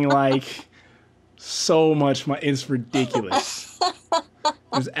making like so much money. It's ridiculous.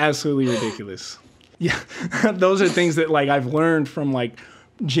 It's absolutely ridiculous. Yeah. Those are things that like I've learned from like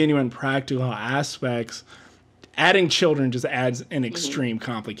genuine practical aspects. Adding children just adds an extreme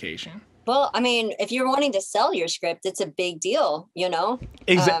complication. Well, I mean, if you're wanting to sell your script, it's a big deal, you know?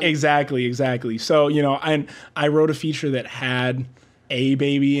 Exactly. So, you know, I wrote a feature that had a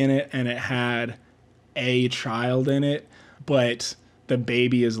baby in it and it had a child in it, but the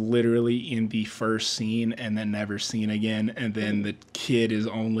baby is literally in the first scene and then never seen again. And then the kid is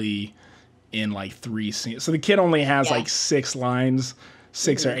only in like 3 scenes. So the kid only has like 6 lines,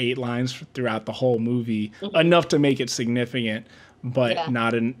 6 or 8 lines throughout the whole movie, enough to make it significant, but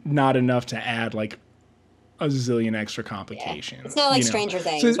not enough to add like a zillion extra complications. It's not like Stranger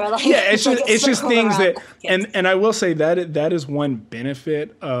Things. So, where like, it's just things that, kids. and I will say that is one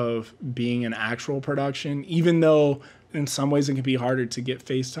benefit of being an actual production, even though in some ways it can be harder to get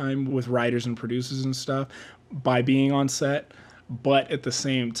FaceTime with writers and producers and stuff by being on set. But at the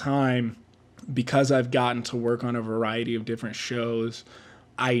same time, because I've gotten to work on a variety of different shows,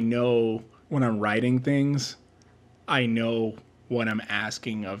 I know when I'm writing things, I know what I'm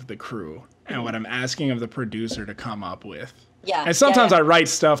asking of the crew and what I'm asking of the producer to come up with. Yeah. And sometimes I write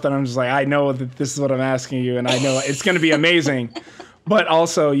stuff that I'm just like, I know that this is what I'm asking you and I know it's going to be amazing. But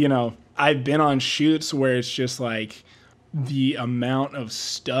also, you know, I've been on shoots where it's just like the amount of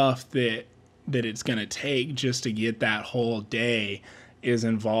stuff that it's going to take just to get that whole day is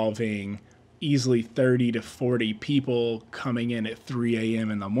involving easily 30 to 40 people coming in at 3 a.m.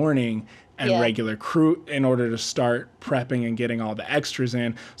 in the morning and regular crew in order to start prepping and getting all the extras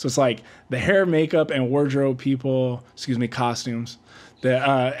in. So it's like the hair, makeup, and wardrobe people, costumes, the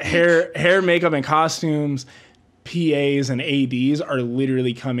hair, makeup, and costumes, PAs and ADs are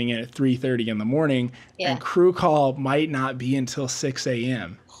literally coming in at 3:30 in the morning, and crew call might not be until 6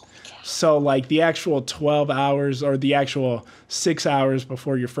 a.m. So like the actual 12 hours or the actual 6 hours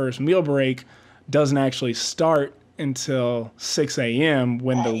before your first meal break doesn't actually start until 6 a.m.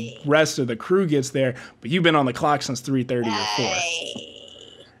 when the rest of the crew gets there, but you've been on the clock since 3:30 or 4.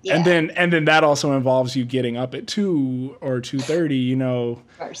 Yeah. And then that also involves you getting up at 2 or 2:30, you know,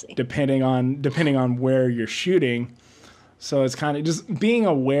 depending on where you're shooting. So it's kind of just being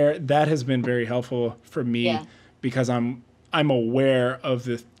aware. That has been very helpful for me because I'm aware of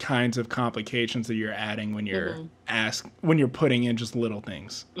the kinds of complications that you're adding when you're when you're putting in just little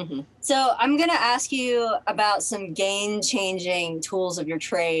things. So I'm gonna ask you about some game-changing tools of your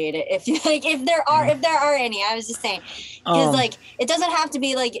trade, if there are any. I was just saying, because like it doesn't have to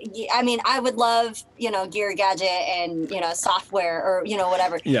be like. I mean, I would love gear, gadget, and software or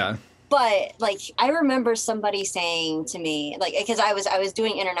whatever. Yeah. But like I remember somebody saying to me, like, because I was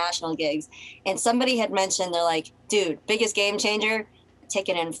doing international gigs, and somebody had mentioned, they're like, dude, biggest game changer, take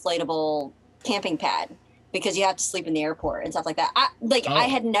an inflatable camping pad because you have to sleep in the airport and stuff like that. I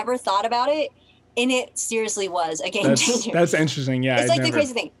had never thought about it, and it seriously was a game changer. That's interesting. Yeah, it's the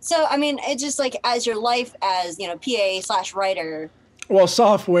crazy thing. So I mean, it's just like as your life as PA/writer. Well,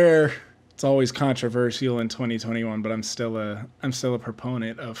 software. It's always controversial in 2021, but I'm still a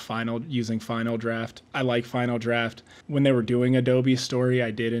proponent of using Final Draft. I like Final Draft. When they were doing Adobe Story, I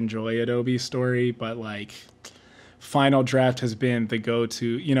did enjoy Adobe Story, but like Final Draft has been the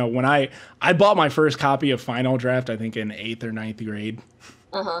go-to. When I bought my first copy of Final Draft, I think in 8th or 9th grade,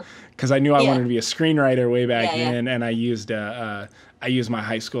 because I knew I wanted to be a screenwriter way back then, and I used my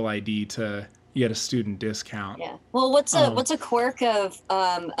high school ID to you get a student discount. Yeah. Well, what's a quirk of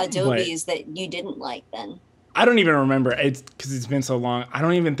Adobe's that you didn't like then? I don't even remember. It's because it's been so long. I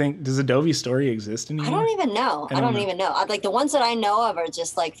don't even think, does Adobe Story exist anymore? I don't even know. I don't even know. Like the ones that I know of are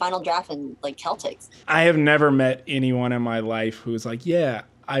just like Final Draft and like Celtics. I have never met anyone in my life who's like, yeah,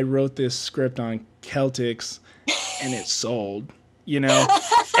 I wrote this script on Celtics and it sold, you know?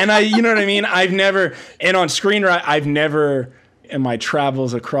 And you know what I mean? I've never, and on screenwriting, I've never, in my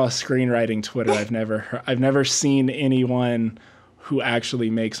travels across screenwriting Twitter, I've never seen anyone who actually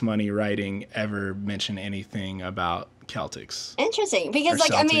makes money writing ever mention anything about Celtics. Interesting, because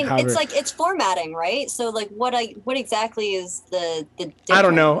like Celtic. I mean, however, it's like it's formatting, right? So like, what exactly is the difference? I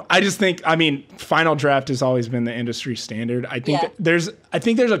don't know. I just think, I mean, Final Draft has always been the industry standard. I think there's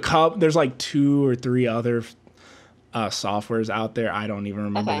like 2 or 3 other softwares out there. I don't even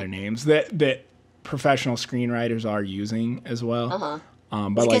remember their names that professional screenwriters are using as well. But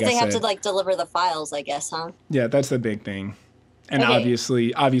because like they have to like deliver the files, I guess, huh? Yeah, that's the big thing. And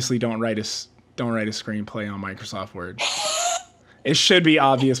obviously don't write a screenplay on Microsoft Word. It should be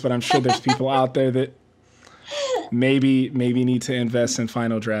obvious, but I'm sure there's people out there that maybe need to invest in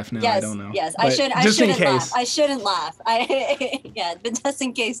Final Draft now. Yes, I don't know. Yes, I shouldn't laugh. Yeah, but just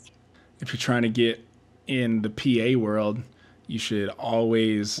in case. If you're trying to get in the PA world, you should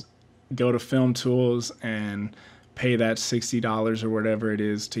always go to Film Tools and pay that $60 or whatever it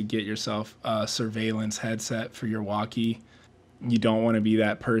is to get yourself a surveillance headset for your walkie. You don't want to be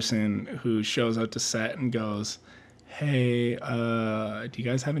that person who shows up to set and goes, hey, do you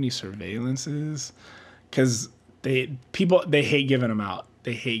guys have any surveillances? Because they hate giving them out.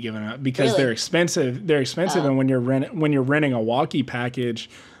 They hate giving them out because they're expensive. They're expensive, and when you're renting a walkie package,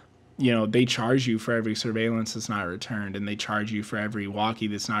 you know, they charge you for every surveillance that's not returned, and they charge you for every walkie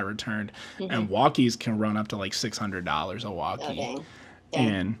that's not returned. And walkies can run up to like $600 a walkie. Okay.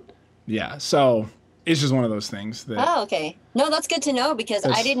 And so it's just one of those things that. Oh, okay. No, that's good to know because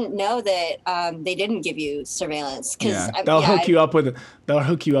I didn't know that they didn't give you surveillance. They'll hook you up with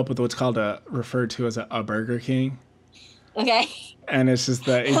what's called referred to as a Burger King. Okay. And it's just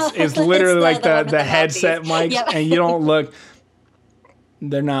it's literally like the headset mics, and you don't look.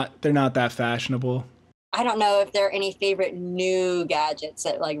 They're not that fashionable. I don't know if there are any favorite new gadgets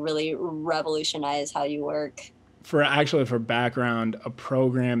that like really revolutionize how you work. For background, a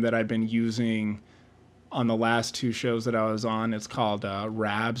program that I've been using on the last 2 shows that I was on, it's called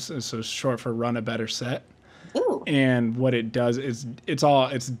RABS, so short for Run a Better Set. Ooh. And what it does is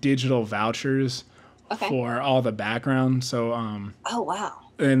it's digital vouchers for all the background. So oh wow.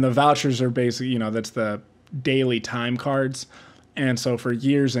 And the vouchers are basically, that's the daily time cards. And so for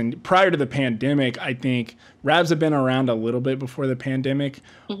years and prior to the pandemic, I think RABs have been around a little bit before the pandemic,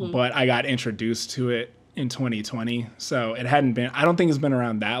 but I got introduced to it in 2020. So it hadn't been, I don't think it's been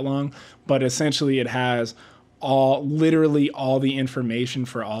around that long, but essentially it has literally all the information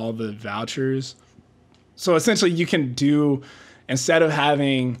for all the vouchers. So essentially you can do, instead of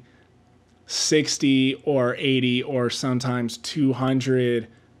having 60 or 80 or sometimes 200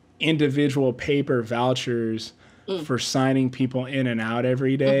 individual paper vouchers for signing people in and out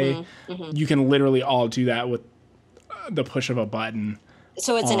every day, you can literally all do that with the push of a button.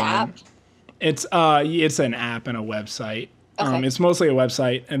 So it's an app? It's an app and a website. Okay. It's mostly a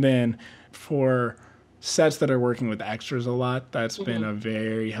website, and then for sets that are working with extras a lot, that's been a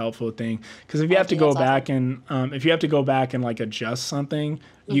very helpful thing. Because if you have to go back and like adjust something,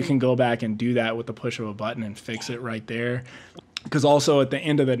 you can go back and do that with the push of a button and fix it right there. Because also at the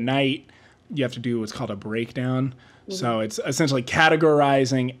end of the night, you have to do what's called a breakdown. So it's essentially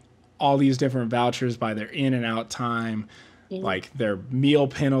categorizing all these different vouchers by their in and out time, like their meal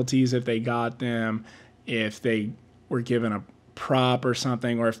penalties if they got them, if they were given a prop or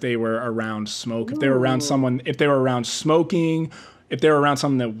something, or if they were around smoke, if they were around smoking, if they were around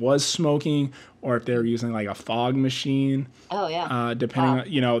something that was smoking, or if they were using like a fog machine. Oh yeah.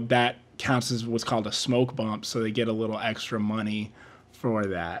 Depending on, that counts as what's called a smoke bump, so they get a little extra money for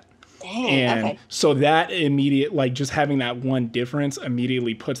that. Dang, and so that just having that one difference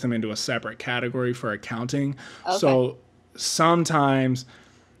immediately puts them into a separate category for accounting. Okay. So sometimes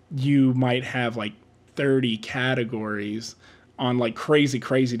you might have like 30 categories on like crazy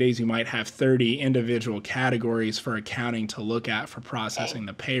days. You might have 30 individual categories for accounting to look at for processing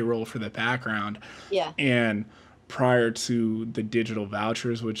the payroll for the background. Yeah. And prior to the digital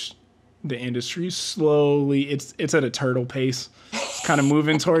vouchers, which the industry slowly, it's at a turtle pace. It's kind of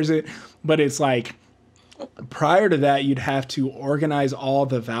moving towards it, but it's like prior to that, you'd have to organize all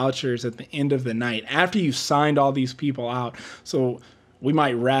the vouchers at the end of the night after you signed all these people out. So we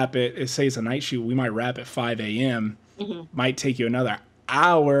might wrap it, say it's a night shoot, we might wrap at 5 a.m. Might take you another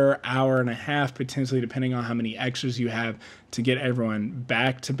hour and a half, potentially, depending on how many extras you have, to get everyone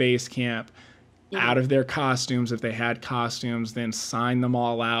back to base camp, out of their costumes, if they had costumes, then sign them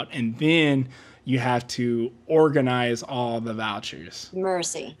all out. And then you have to organize all the vouchers.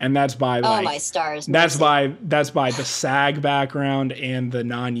 Mercy. And that's by like, oh my stars. That's Mercy. by the SAG background and the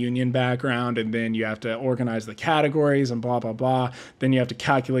non-union background. And then you have to organize the categories and blah, blah, blah. Then you have to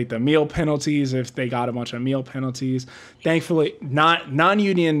calculate the meal penalties if they got a bunch of meal penalties. Thankfully,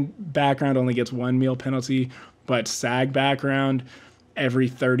 non-union background only gets one meal penalty, but SAG background, every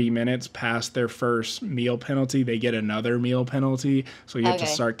 30 minutes past their first meal penalty, they get another meal penalty. So you have to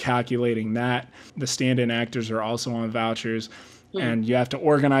start calculating that. The stand-in actors are also on vouchers, and you have to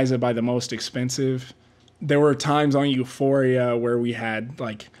organize it by the most expensive. There were times on Euphoria where we had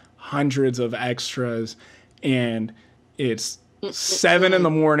like hundreds of extras, and it's 7 in the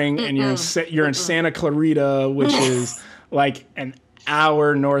morning, and you're in Santa Clarita, which is like an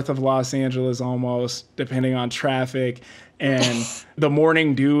hour north of Los Angeles almost, depending on traffic. And the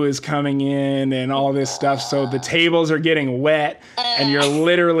morning dew is coming in and all this stuff. So the tables are getting wet, and you're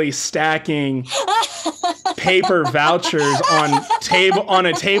literally stacking paper vouchers on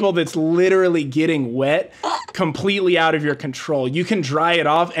a table that's literally getting wet, completely out of your control. You can dry it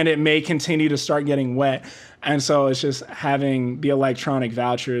off and it may continue to start getting wet. And so it's just having the electronic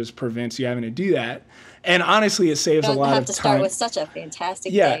vouchers prevents you having to do that. And honestly, it saves a lot of time. You have to start with such a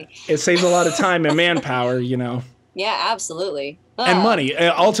fantastic Yeah, day. it saves a lot of time and manpower, you know. Yeah, absolutely. And money.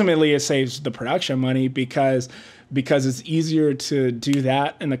 Ultimately, it saves the production money because it's easier to do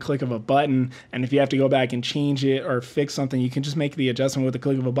that in the click of a button. And if you have to go back and change it or fix something, you can just make the adjustment with the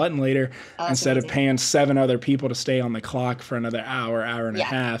click of a button later, instead of paying 7 other people to stay on the clock for another hour and a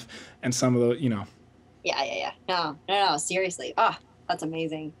half. And some of the, you know. Yeah. No, seriously. Oh, that's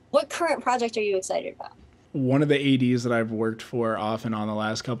amazing. What current project are you excited about? One of the ADs that I've worked for off and on the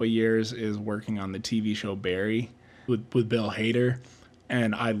last couple of years is working on the TV show Barry with Bill Hader,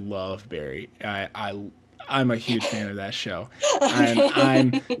 and I love Barry. I'm a huge fan of that show, and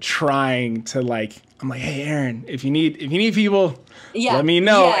I'm trying to I'm like, hey Aaron, if you need people, let me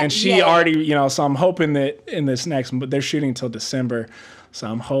know. And she already, you know, so I'm hoping that in this next, but they're shooting till December. So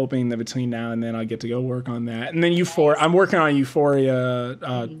I'm hoping that between now and then I'll get to go work on that. And then Euphoria, I'm working on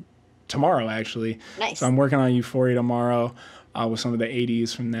Euphoria tomorrow, actually. Nice. So I'm working on Euphoria tomorrow with some of the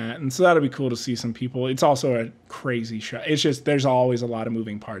 80s from that. And so that'll be cool to see some people. It's also a crazy show. It's just, there's always a lot of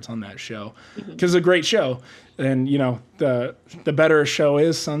moving parts on that show because it's a great show. And, you know, the better a show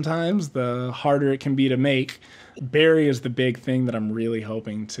is sometimes, the harder it can be to make. Barry is the big thing that I'm really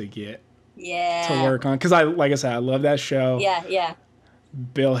hoping to get to work on. Because like I said, I love that show. Yeah.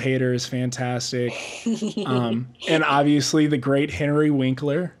 Bill Hader is fantastic. And obviously the great Henry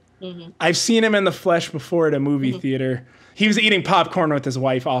Winkler. I've seen him in the flesh before at a movie theater. He was eating popcorn with his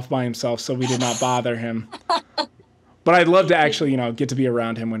wife off by himself, so we did not bother him. But I'd love to actually, you know, get to be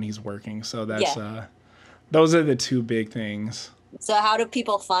around him when he's working. So that's those are the two big things. So how do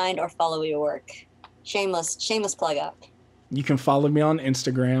people find or follow your work? Shameless plug up. You can follow me on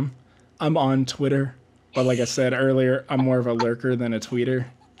Instagram. I'm on Twitter. But like I said earlier, I'm more of a lurker than a tweeter.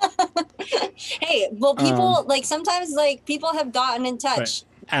 Hey, well, people sometimes people have gotten in touch.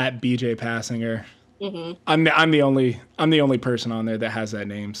 At BJ Pasinger. I'm the only person on there that has that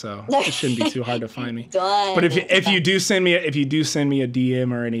name, so it shouldn't be too hard to find me. But if you do send me a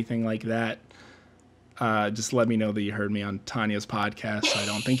DM or anything like that, just let me know that you heard me on Tanya's podcast. So I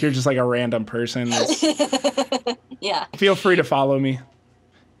don't think you're just like a random person. Yeah. Feel free to follow me.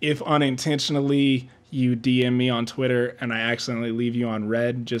 If unintentionally you DM me on Twitter and I accidentally leave you on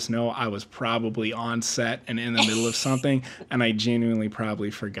red, just know I was probably on set and in the middle of something, and I genuinely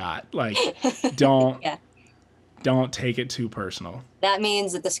probably forgot. Don't take it too personal. That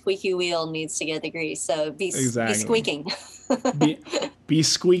means that the squeaky wheel needs to get the grease. So be squeaking. be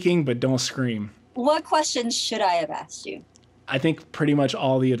squeaking, but don't scream. What questions should I have asked you? I think pretty much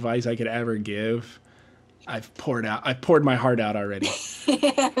all the advice I could ever give, I've poured my heart out already.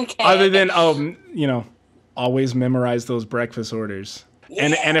 Okay. Other than, always memorize those breakfast orders. Yeah.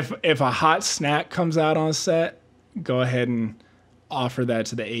 And if a hot snack comes out on set, go ahead and offer that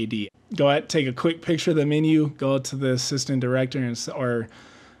to the AD. Go ahead, take a quick picture of the menu, go to the assistant director or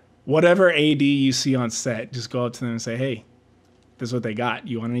whatever AD you see on set, just go up to them and say, hey, this is what they got.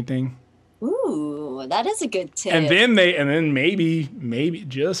 You want anything? Ooh, that is a good tip. And then maybe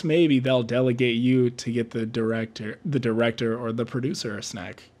just maybe they'll delegate you to get the director or the producer a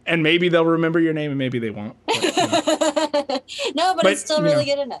snack. And maybe they'll remember your name and maybe they won't. But, no, but it's still really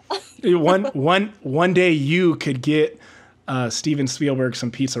good enough. One day you could get Steven Spielberg some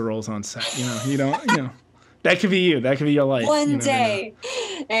pizza rolls on set. You That could be you. That could be your life. One day.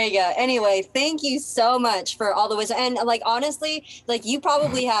 There you go. anyway, thank you so much for all the wisdom. And like, honestly, like you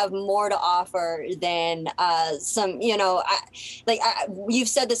probably have more to offer than some, you've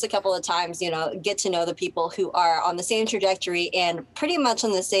said this a couple of times, get to know the people who are on the same trajectory and pretty much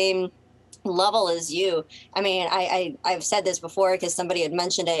on the same level as you. I mean, I've said this before because somebody had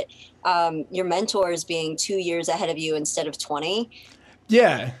mentioned it. Your mentors being 2 years ahead of you instead of 20.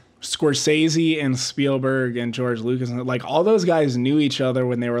 Yeah. Scorsese and Spielberg and George Lucas, and like all those guys knew each other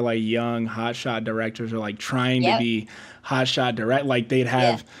when they were like young hotshot directors or like trying to be hotshot direct. Like they'd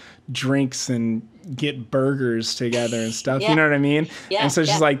have drinks and get burgers together and stuff. You know what I mean? Yeah, and so it's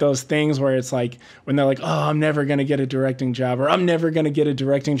just like those things where it's like when they're like, oh, I'm never going to get a directing job, or I'm never going to get a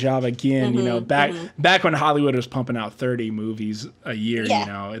directing job again. Back when Hollywood was pumping out 30 movies a year,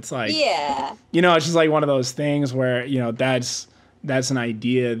 it's like, it's just like one of those things where, that's an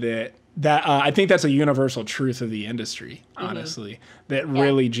idea that I think that's a universal truth of the industry, honestly, that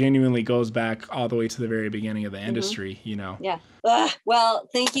really genuinely goes back all the way to the very beginning of the industry, Yeah. Well,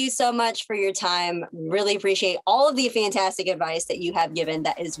 thank you so much for your time. Really appreciate all of the fantastic advice that you have given.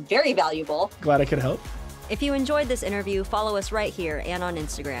 That is very valuable. Glad I could help. If you enjoyed this interview, follow us right here and on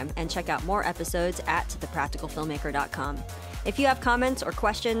Instagram, and check out more episodes at thepracticalfilmmaker.com. If you have comments or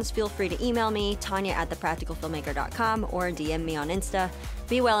questions, feel free to email me, Tanya@thepracticalfilmmaker.com, or DM me on Insta.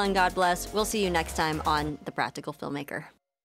 Be well and God bless. We'll see you next time on The Practical Filmmaker.